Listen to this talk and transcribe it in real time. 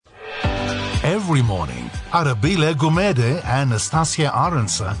every morning. Arabile Gumede and Nastasia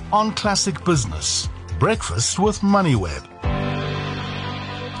Aronsa on Classic Business. Breakfast with MoneyWeb.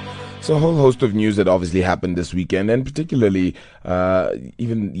 So a whole host of news that obviously happened this weekend, and particularly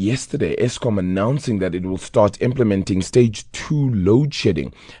even yesterday, Eskom announcing that it will start implementing stage 2 load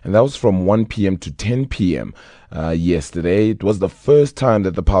shedding, and that was from 1 p.m. to 10 p.m. Yesterday. It was the first time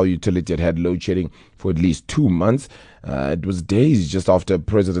that the power utility had load shedding for at least 2 months. It was days just after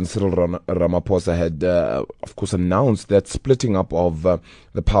President Cyril Ramaphosa had, of course, announced that splitting up of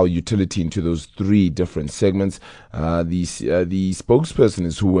the power utility into those 3 different segments. The spokesperson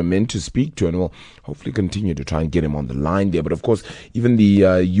is who we're meant to speak to, and we'll hopefully continue to try and get him on the line there. But of course, even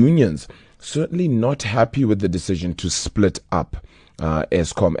the unions certainly not happy with the decision to split up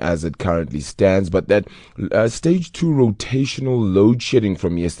Eskom as it currently stands, but that stage 2 rotational load shedding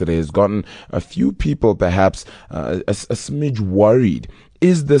from yesterday has gotten a few people perhaps a smidge worried.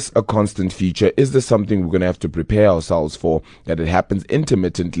 Is this a constant feature? Is this something we're going to have to prepare ourselves for, that it happens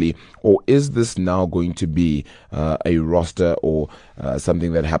intermittently? Or is this now going to be a roster or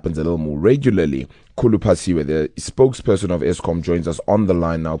something that happens a little more regularly? Khulu Phasiwe, the spokesperson of Eskom, joins us on the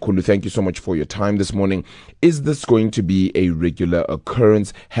line now. Khulu, thank you so much for your time this morning. Is this going to be a regular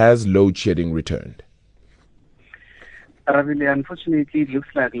occurrence? Has load shedding returned? Ravili, unfortunately, it looks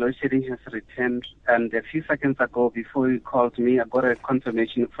like load shedding has returned. And a few seconds ago, before you called me, I got a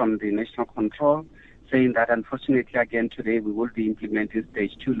confirmation from the National Control saying that unfortunately, again today, we will be implementing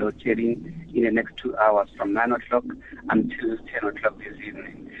stage 2 load shedding in the next 2 hours from 9 o'clock until 10 o'clock this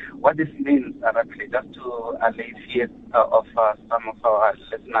evening. What this means, Ravili, just to allay fears of some of our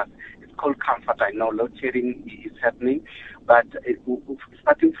listeners, it's called comfort. I know load shedding is happening, but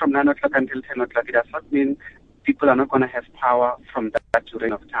starting from 9 o'clock until 10 o'clock, it does not mean people are not going to have power from that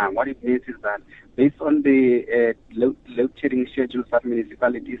duration of time. What it means is that based on the load shedding schedules that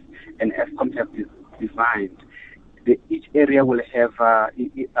municipalities and Eskom have designed, each area will have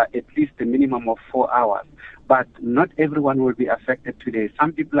at least a minimum of 4 hours. But not everyone will be affected today.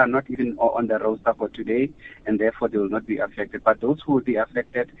 Some people are not even on the roster for today, and therefore they will not be affected. But those who will be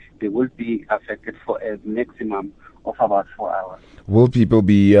affected, they will be affected for a maximum of about 4 hours. Will people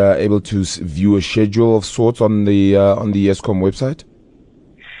be able to view a schedule of sorts on the Eskom website?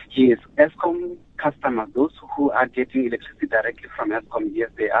 Yes, Eskom customers, those who are getting electricity directly from Eskom, yes,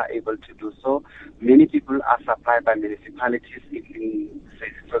 they are able to do so. Many people are supplied by municipalities in,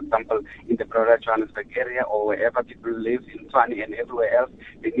 say, for example, in the Pretoria Johannesburg area or wherever people live in Tshwane and everywhere else.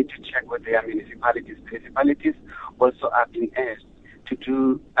 They need to check with their municipalities. Municipalities also are being asked to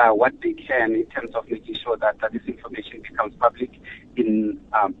do what they can in terms of making sure that this information becomes public in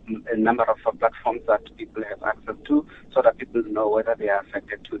a number of platforms that people have access to, so that people know whether they are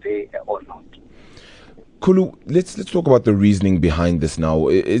affected today or not. Khulu, let's talk about the reasoning behind this now.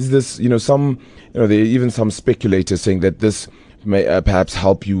 Is this, there are even some speculators saying that this may perhaps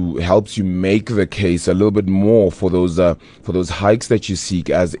helps you make the case a little bit more for those hikes that you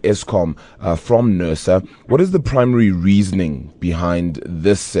seek as Eskom from NERSA. What is the primary reasoning behind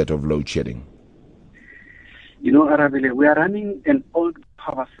this set of load shedding? Arabile, we are running an old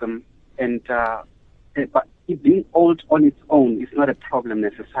power system, and but it being old on its own is not a problem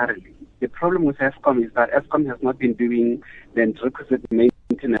necessarily. The problem with Eskom is that Eskom has not been doing the requisite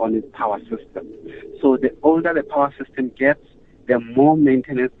maintenance on its power system. So the older the power system gets, the more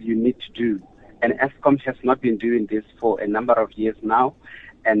maintenance you need to do. And Eskom has not been doing this for a number of years now,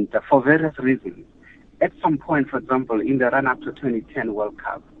 and for various reasons. At some point, for example, in the run-up to 2010 World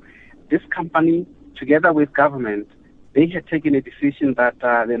Cup, this company, together with government, they had taken a decision that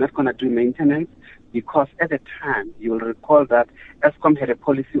they're not going to do maintenance, because at the time, you will recall that Eskom had a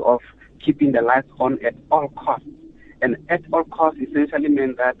policy of keeping the lights on at all costs. And at all costs essentially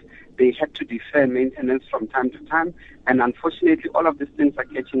meant that they had to defer maintenance from time to time. And unfortunately, all of these things are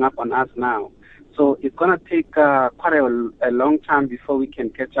catching up on us now. So it's going to take quite a long time before we can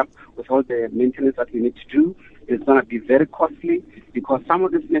catch up with all the maintenance that we need to do. It's going to be very costly, because some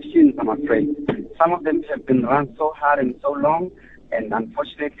of these machines, I'm afraid, some of them have been run so hard and so long. And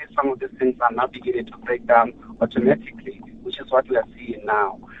unfortunately, some of these things are now beginning to break down automatically, which is what we are seeing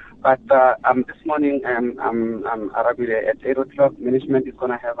now. But this morning, Arabile, at 8 o'clock, management is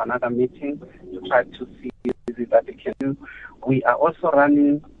going to have another meeting to try to see that they can do. We are also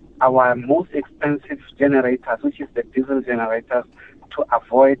running our most expensive generators, which is the diesel generators, to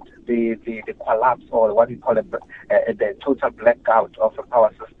avoid the collapse, or what we call the total blackout of the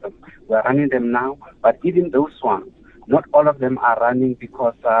power system. We are running them now, but even those ones, not all of them are running,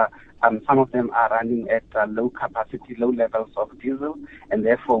 because some of them are running at low capacity, low levels of diesel, and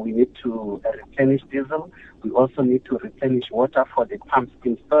therefore we need to replenish diesel. We also need to replenish water for the pumps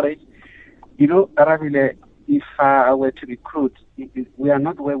in storage. Arabile, if I were to be crude, we are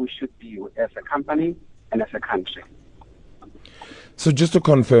not where we should be as a company and as a country. So just to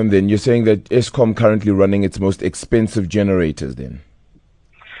confirm then, you're saying that Eskom currently running its most expensive generators then?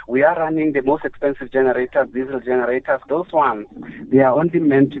 We are running the most expensive generators, diesel generators. Those ones, they are only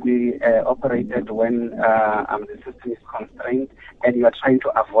meant to be operated when the system is constrained and you are trying to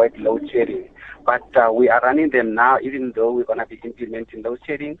avoid load shedding. But we are running them now, even though we're going to be implementing load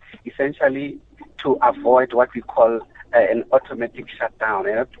shedding, essentially to avoid what we call an automatic shutdown.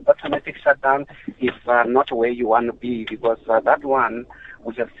 An automatic shutdown is not where you want to be, because that one,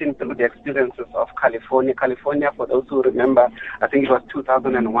 we have seen through the experiences of California. California, for those who remember, I think it was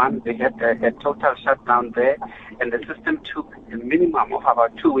 2001, they had a total shutdown there, and the system took a minimum of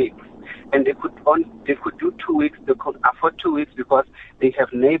about 2 weeks. And they could do 2 weeks, they could afford 2 weeks because they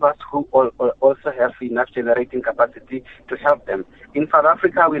have neighbors who also have enough generating capacity to help them. In South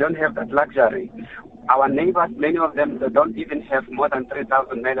Africa, we don't have that luxury. Our neighbors, many of them, they don't even have more than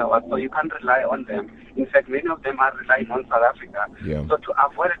 3,000 megawatts, so you can't rely on them. In fact, many of them are relying on South Africa. Yeah. So to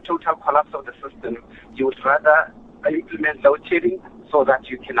avoid a total collapse of the system, you would rather implement load shedding so that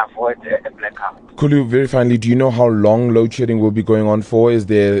you can avoid a blackout. Kulu, very finally, do you know how long load shedding will be going on for? Is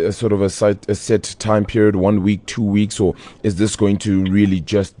there a sort of a set time period, 1 week, 2 weeks, or is this going to really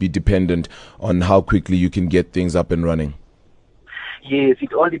just be dependent on how quickly you can get things up and running? Yes,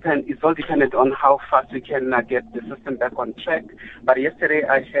 it's all dependent on how fast we can get the system back on track. But yesterday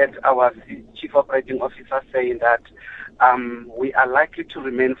I heard our chief operating officer saying that we are likely to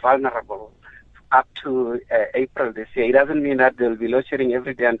remain vulnerable up to April this year. It doesn't mean that there will be load shedding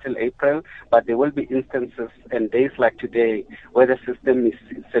every day until April, but there will be instances and days like today where the system is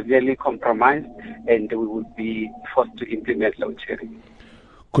severely compromised and we will be forced to implement load shedding.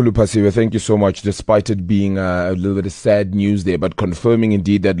 Kulu Phasiwe, thank you so much, despite it being a little bit of sad news there, but confirming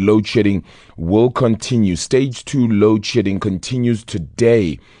indeed that load shedding will continue. Stage 2 load shedding continues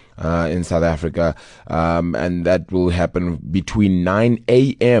today in South Africa, and that will happen between 9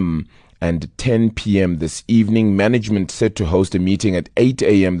 a.m. and 10 p.m. this evening. Management set to host a meeting at 8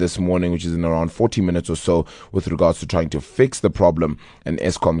 a.m. this morning, which is in around 40 minutes or so, with regards to trying to fix the problem. And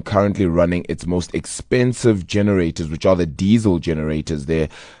Eskom currently running its most expensive generators, which are the diesel generators there.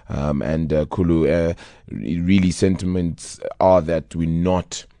 Kulu, really sentiments are that we're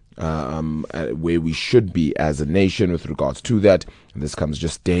not where we should be as a nation with regards to that. And this comes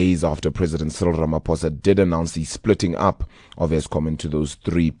just days after President Cyril Ramaphosa did announce the splitting up of Eskom into those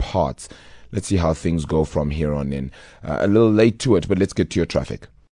 3 parts. Let's see how things go from here on in. A little late to it, but let's get to your traffic.